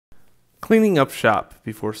Cleaning up shop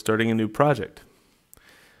before starting a new project.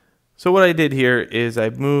 So what I did here is I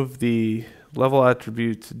moved the level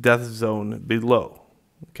attribute to death zone below,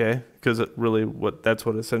 okay? Because that's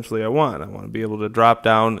what essentially I want. I want to be able to drop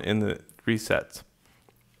down in the resets.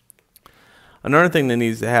 Another thing that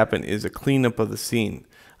needs to happen is a cleanup of the scene.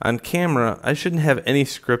 On camera, I shouldn't have any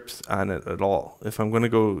scripts on it at all. If I'm going to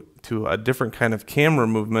go to a different kind of camera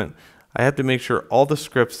movement, I have to make sure all the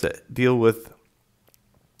scripts that deal with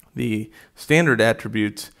the standard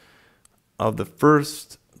attributes of the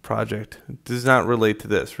first project does not relate to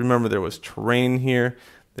this. Remember, there was terrain here.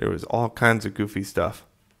 There was all kinds of goofy stuff.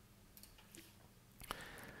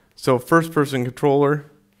 So first person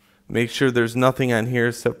controller, make sure there's nothing on here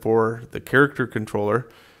except for the character controller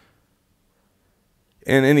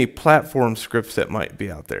and any platform scripts that might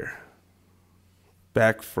be out there.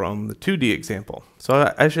 Back from the 2D example.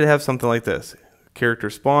 So I should have something like this. Character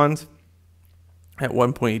spawns. At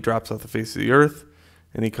one point he drops off the face of the earth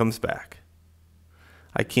and he comes back.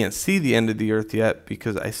 I can't see the end of the earth yet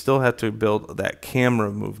because I still have to build that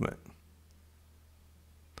camera movement.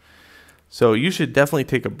 So you should definitely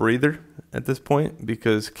take a breather at this point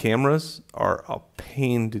because cameras are a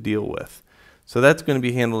pain to deal with. So that's going to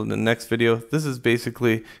be handled in the next video. This is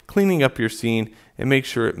basically cleaning up your scene and make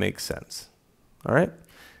sure it makes sense. All right,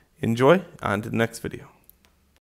 enjoy, on to the next video.